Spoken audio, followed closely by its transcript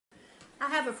I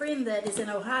have a friend that is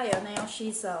in Ohio now.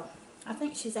 She's, I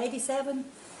think she's 87.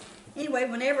 Anyway,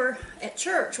 whenever at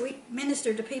church we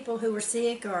ministered to people who were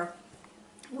sick, or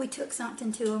we took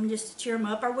something to them just to cheer them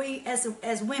up, or we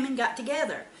as women got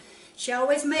together, she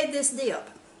always made this dip,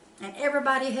 and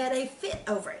everybody had a fit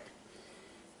over it.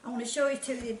 I want to show it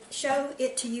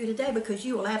to you today because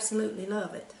you will absolutely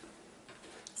love it.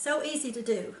 So easy to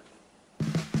do.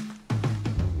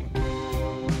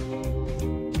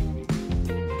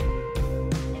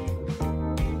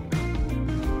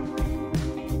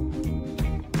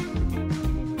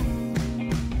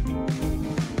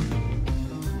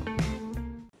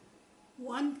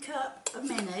 Of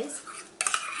mayonnaise.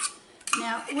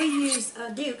 Now we use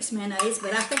Duke's mayonnaise,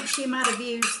 but I think she might have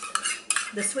used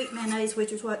the sweet mayonnaise,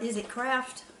 which is what is it,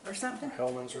 Kraft or something?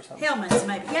 Hellmann's or something. Hellmann's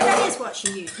maybe. Yeah, that is what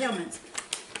she used, Hellmann's.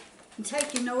 And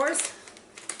take your Norris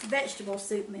vegetable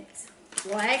soup mix.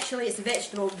 Well, actually it's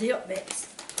vegetable dip mix.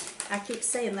 I keep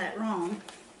saying that wrong.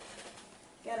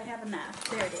 Gotta have a knife.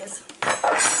 There it is.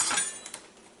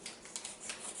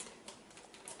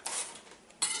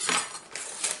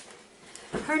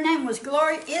 Her name was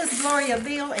Gloria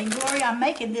Veal, and Gloria, I'm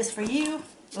making this for you,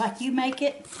 like you make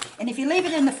it. And if you leave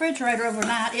it in the refrigerator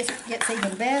overnight, it gets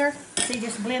even better. So you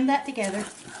just blend that together.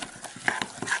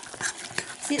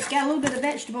 See, it's got a little bit of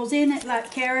vegetables in it, like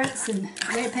carrots and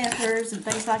red peppers and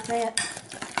things like that.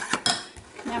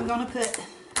 Now I'm going to put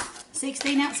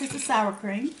 16 ounces of sour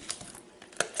cream.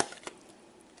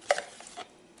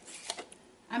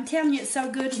 I'm telling you, it's so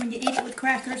good when you eat it with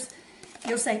crackers.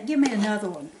 You'll say, give me another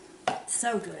one.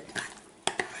 So good.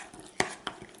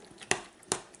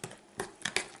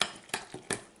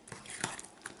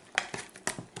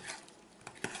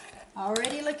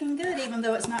 Already looking good, even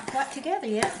though it's not quite together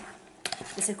yet.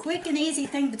 It's a quick and easy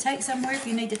thing to take somewhere if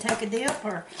you need to take a dip,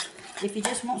 or if you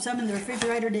just want some in the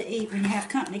refrigerator to eat when you have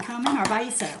company coming or by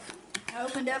yourself. I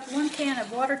opened up 1 can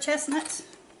of water chestnuts.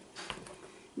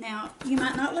 Now, you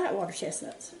might not like water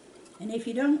chestnuts, and if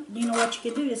you don't, you know what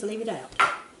you can do, just leave it out.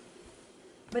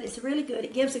 But it's really good.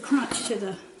 It gives a crunch to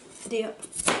the dip.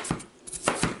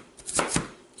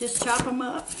 Just chop them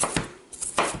up.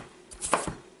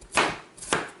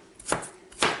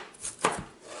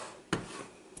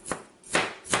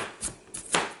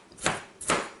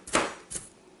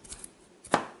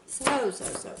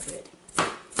 So good.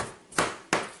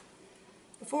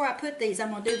 Before I put these,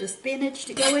 I'm going to do the spinach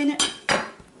to go in it.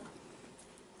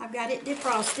 I've got it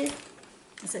defrosted.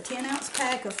 It's a 10-ounce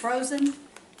pack of frozen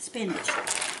spinach.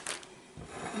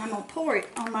 And I'm going to pour it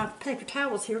on my paper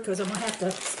towels here because I'm going to have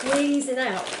to squeeze it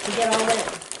out to get all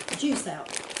that juice out.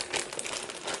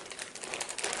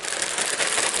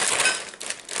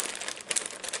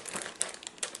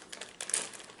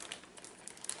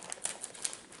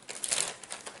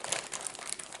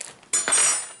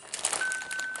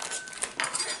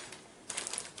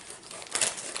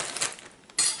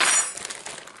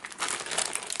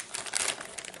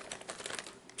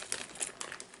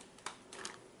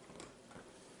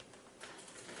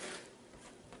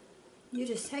 You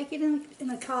just take it in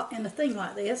a thing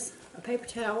like this, a paper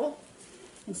towel,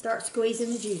 and start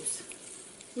squeezing the juice.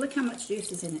 Look how much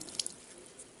juice is in it.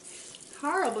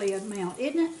 Horribly amount,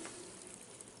 isn't it?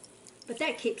 But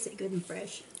that keeps it good and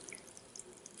fresh.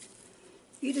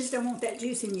 You just don't want that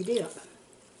juice in your dip.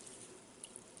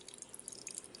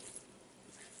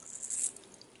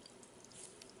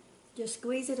 Just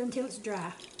squeeze it until it's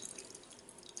dry.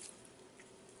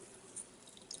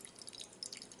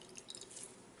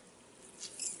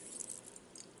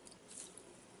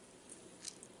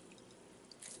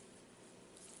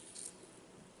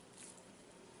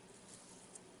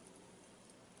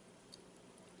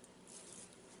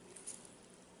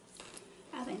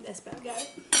 I think that's about got it.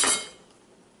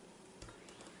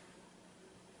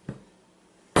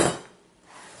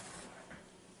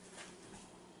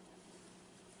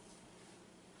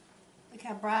 Look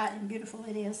how bright and beautiful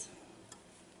it is.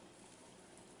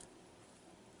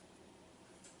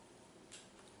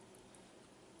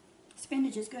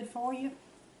 Spinach is good for you,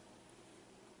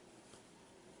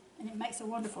 and it makes a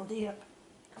wonderful dip.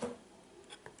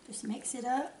 Just mix it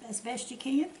up as best you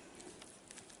can.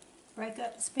 Break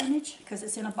up the spinach because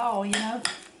it's in a ball, you know.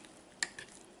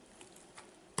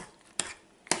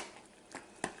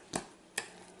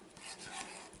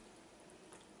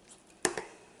 I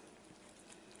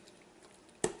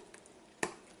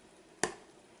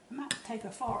might take a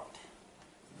fork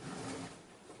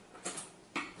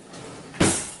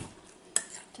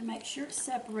to make sure it's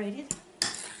separated.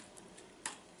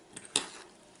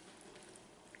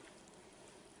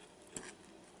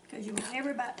 Because you want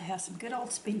every bite to have some good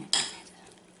old spinach in it.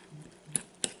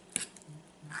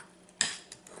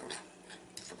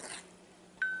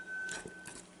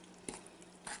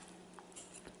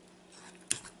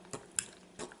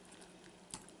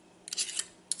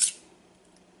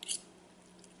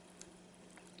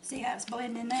 See how it's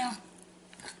blending now?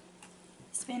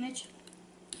 Spinach.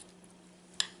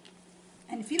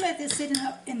 And if you let this sit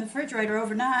in the refrigerator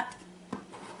overnight,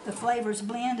 the flavors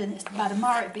blend, and by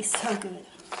tomorrow it'd be so good.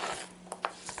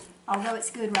 Although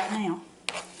it's good right now.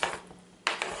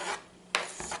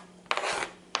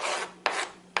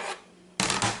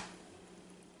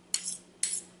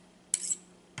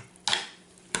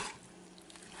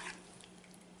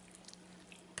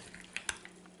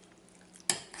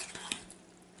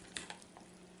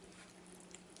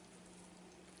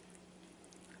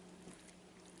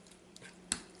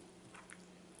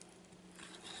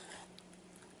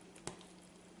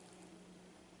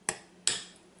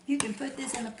 You can put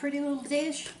this in a pretty little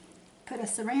dish, put a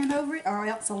saran over it, or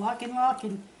else a lock and lock,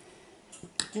 and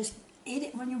just eat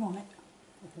it when you want it.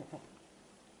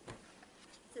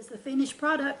 This is the finished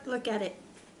product. Look at it.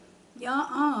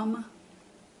 Yum.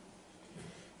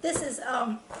 This is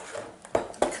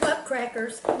club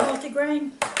crackers,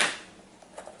 multigrain.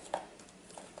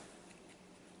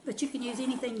 But you can use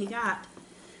anything you got.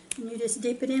 And you just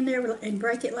dip it in there and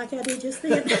break it like I did just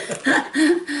then.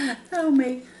 Oh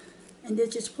me. And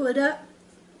then just pull it up.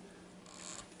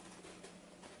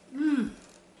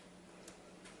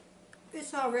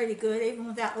 It's already good, even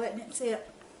without letting it sit.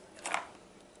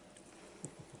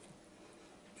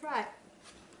 Try it.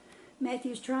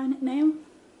 Matthew's trying it now.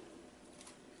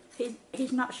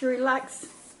 He's not sure he likes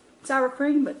sour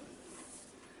cream, but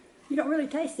you don't really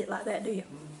taste it like that, do you?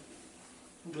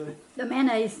 Good. The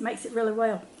mayonnaise makes it really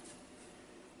well.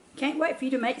 Can't wait for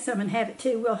you to make some and have it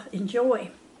too. We'll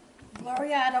enjoy.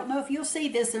 Gloria, I don't know if you'll see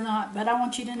this or not, but I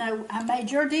want you to know I made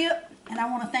your dip, and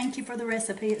I want to thank you for the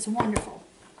recipe. It's wonderful.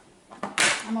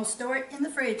 I'm going to store it in the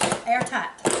fridge, airtight,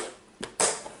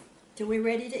 till we're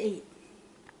ready to eat.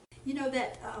 You know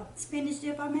that spinach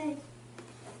dip I made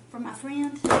for my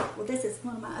friend? Well, this is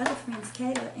one of my other friends,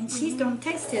 Kayla, and she's going to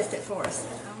taste test it for us.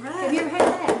 All right. Have you ever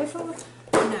had that before?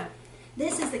 No.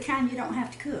 This is the kind you don't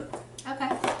have to cook. Okay.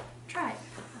 Try it.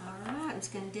 All right. I'm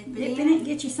just going to dip it Dip in. in it,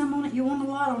 get you some on it. You want a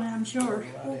lot on it, I'm sure.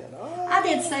 I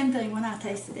did the same thing when I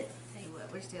tasted it. Tell you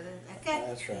what, we're still okay.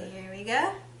 That's right. Here we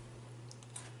go.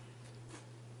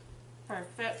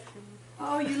 Perfection.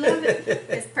 Oh, you love it.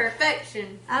 It's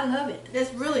perfection. I love it.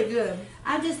 It's really good.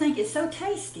 I just think it's so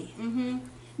tasty. Mm-hmm.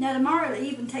 Now tomorrow it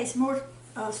even tastes more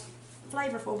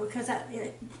flavorful because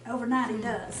overnight it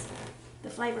does. The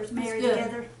flavors marry good.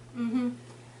 together. Mm-hmm.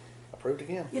 Approved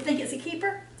again. You think it's a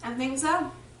keeper? I think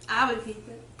so. I would keep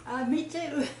it. Me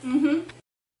too. Mm-hmm.